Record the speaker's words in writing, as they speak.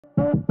It's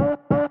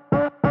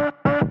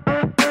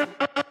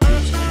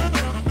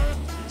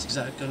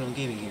Exotic Unknown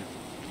Gaming here.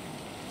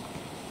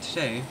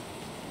 Today,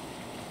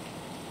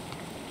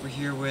 we're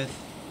here with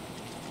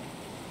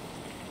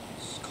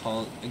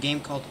a game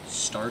called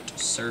Start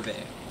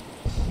Survey.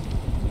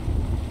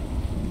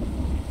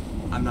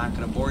 I'm not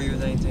gonna bore you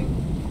with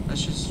anything.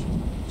 Let's just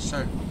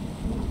start.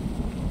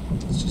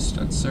 Let's just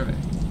start the survey.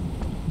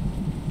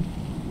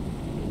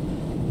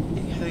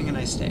 Are you having a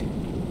nice day?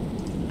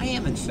 I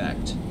am, in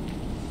fact.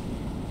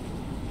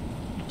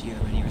 Do you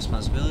have any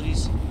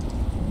responsibilities?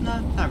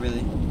 No, not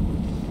really.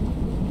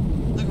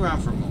 Look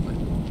around for a moment.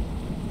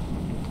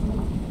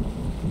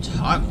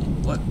 Toggle?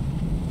 What?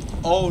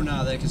 Oh,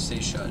 no, that can stay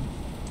shut.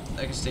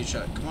 That can stay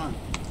shut. Come on.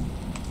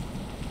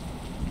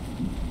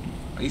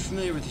 Are you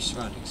familiar with your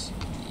surroundings?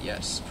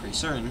 Yes, pretty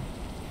certain.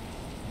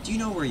 Do you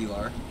know where you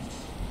are?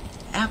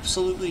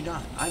 Absolutely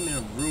not. I'm in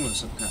a room of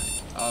some kind.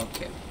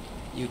 Okay,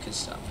 you can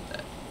stop with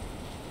that.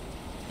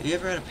 Have you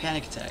ever had a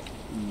panic attack?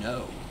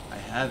 No, I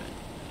haven't.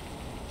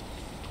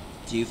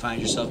 Do you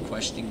find yourself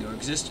questioning your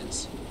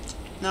existence?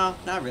 No,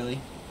 not really.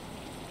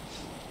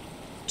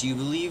 Do you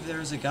believe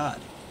there is a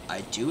God?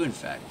 I do, in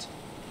fact.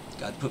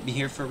 God put me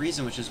here for a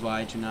reason, which is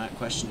why I do not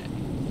question it.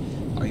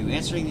 Are you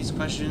answering these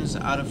questions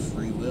out of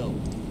free will?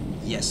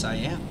 Yes, I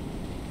am.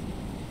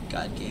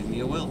 God gave me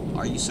a will.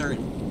 Are you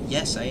certain?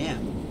 Yes, I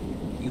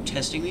am. You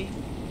testing me?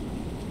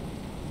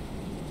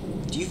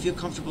 Do you feel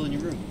comfortable in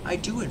your room? I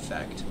do, in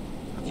fact.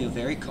 I feel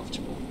very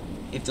comfortable.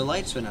 If the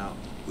lights went out,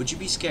 would you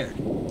be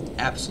scared?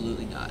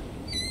 Absolutely not.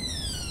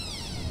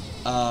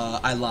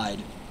 I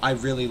lied. I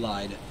really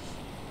lied.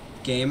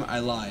 Game, I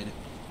lied.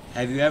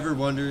 Have you ever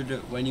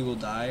wondered when you will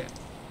die?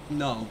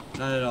 No,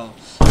 not at all.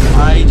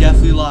 I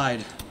definitely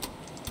lied.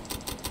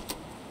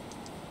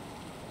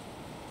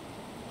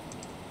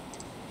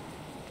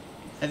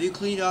 Have you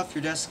cleaned off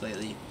your desk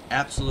lately?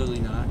 Absolutely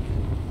not.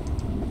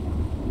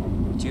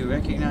 Do you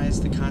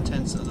recognize the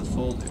contents of the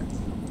folder?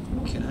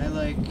 Can I,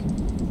 like,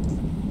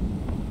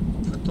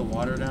 put the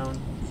water down?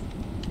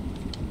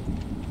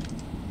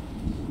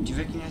 Do you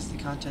recognize the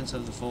contents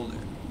of the folder?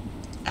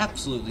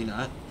 Absolutely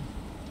not.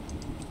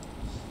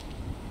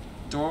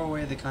 Throw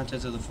away the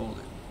contents of the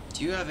folder.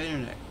 Do you have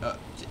internet?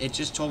 It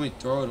just told me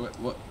throw it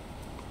away.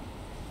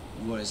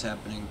 What is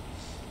happening?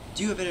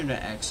 Do you have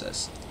internet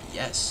access?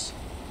 Yes.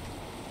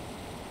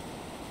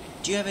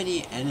 Do you have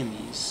any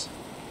enemies?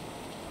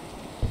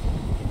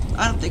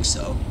 I don't think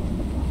so.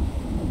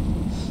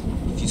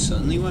 If you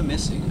suddenly went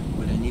missing,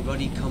 would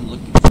anybody come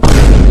looking for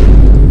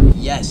you?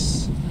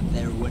 Yes,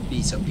 there would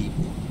be some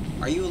people.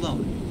 Are you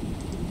alone?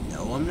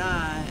 No, I'm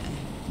not.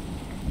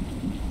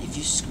 If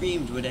you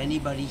screamed, would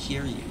anybody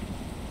hear you?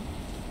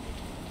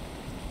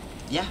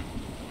 Yeah.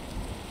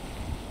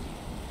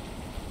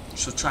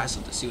 So try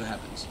something, see what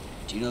happens.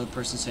 Do you know the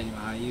person standing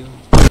behind you?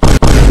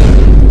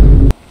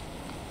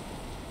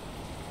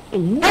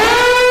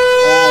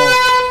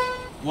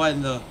 Oh, what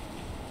in the...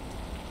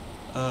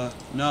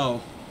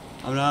 no.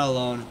 I'm not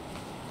alone.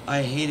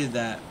 I hated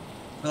that.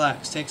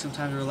 Relax, take some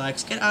time to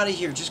relax. Get out of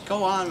here, just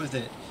go on with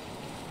it.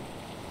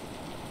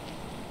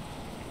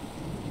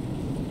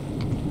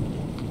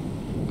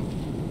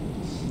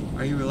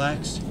 Are you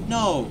relaxed?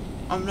 No,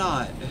 I'm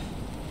not.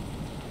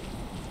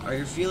 Are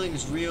your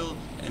feelings real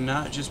and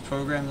not just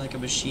programmed like a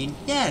machine?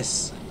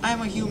 Yes,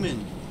 I'm a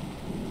human.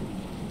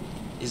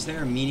 Is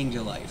there a meaning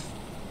to life?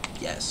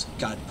 Yes,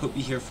 God put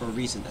me here for a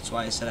reason. That's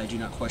why I said I do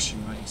not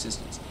question my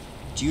existence.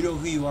 Do you know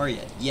who you are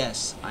yet?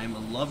 Yes, I am a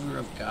lover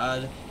of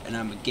God, and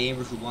I'm a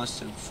gamer who wants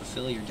to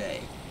fulfill your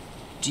day.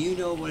 Do you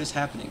know what is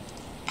happening?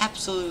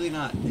 Absolutely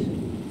not.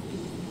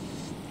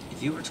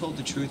 If you were told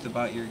the truth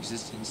about your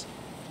existence,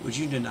 would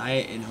you deny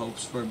it in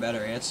hopes for a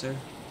better answer?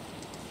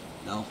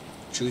 No,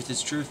 truth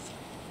is truth.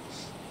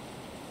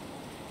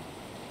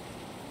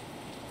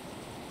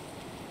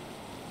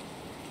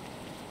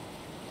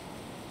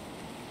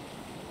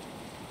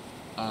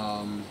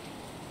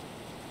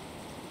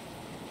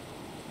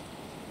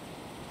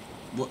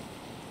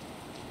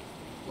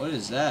 What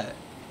is that?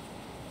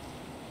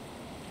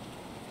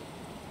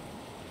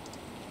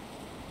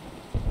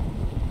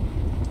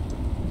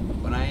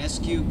 When I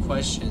ask you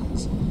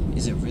questions,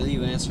 is it really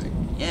you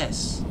answering?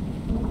 Yes.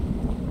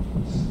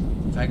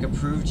 If I could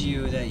prove to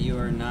you that you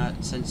are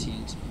not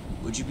sentient,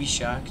 would you be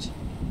shocked?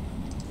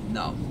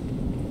 No.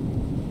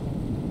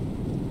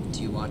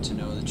 Do you want to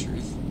know the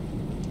truth?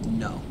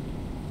 No.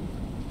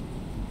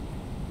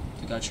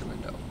 Look out your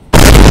window.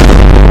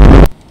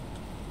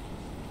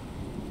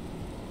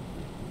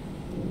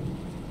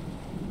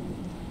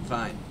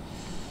 Fine.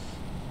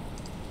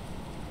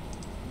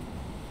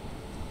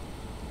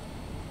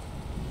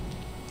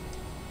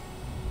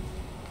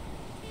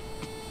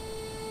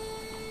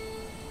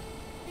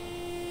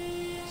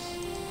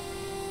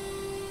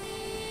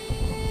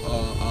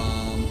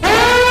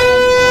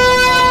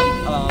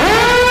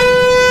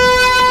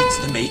 It's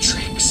the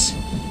Matrix.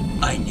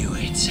 I knew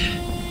it.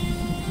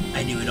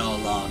 I knew it all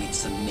along.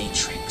 It's the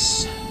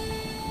Matrix.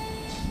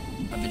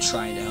 I've been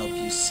trying to help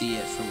you see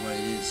it for what it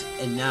is,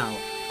 and now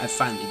I've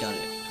finally done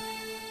it.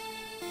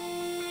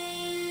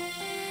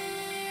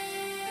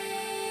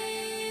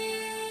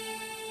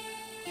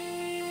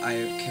 I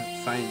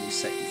can finally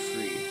set you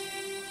free.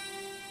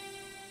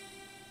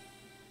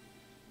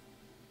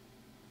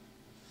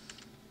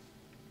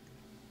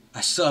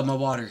 I still have my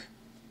water.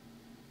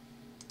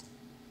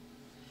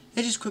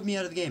 They just quit me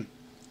out of the game.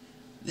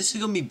 This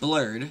is gonna be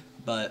blurred,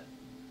 but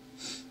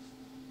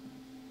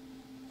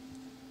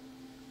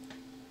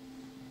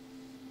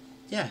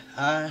yeah,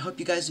 I hope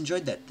you guys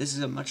enjoyed that. This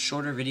is a much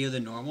shorter video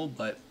than normal,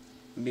 but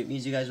it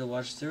means you guys will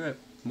watch through it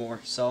more.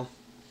 So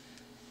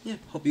yeah,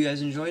 hope you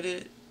guys enjoyed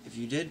it. If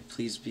you did,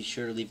 please be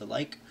sure to leave a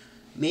like.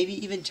 Maybe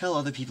even tell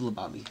other people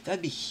about me.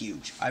 That'd be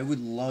huge. I would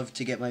love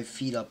to get my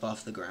feet up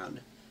off the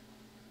ground.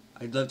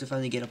 I'd love to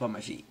finally get up on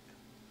my feet.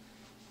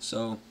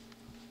 So,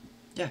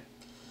 yeah.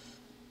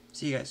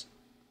 See you guys.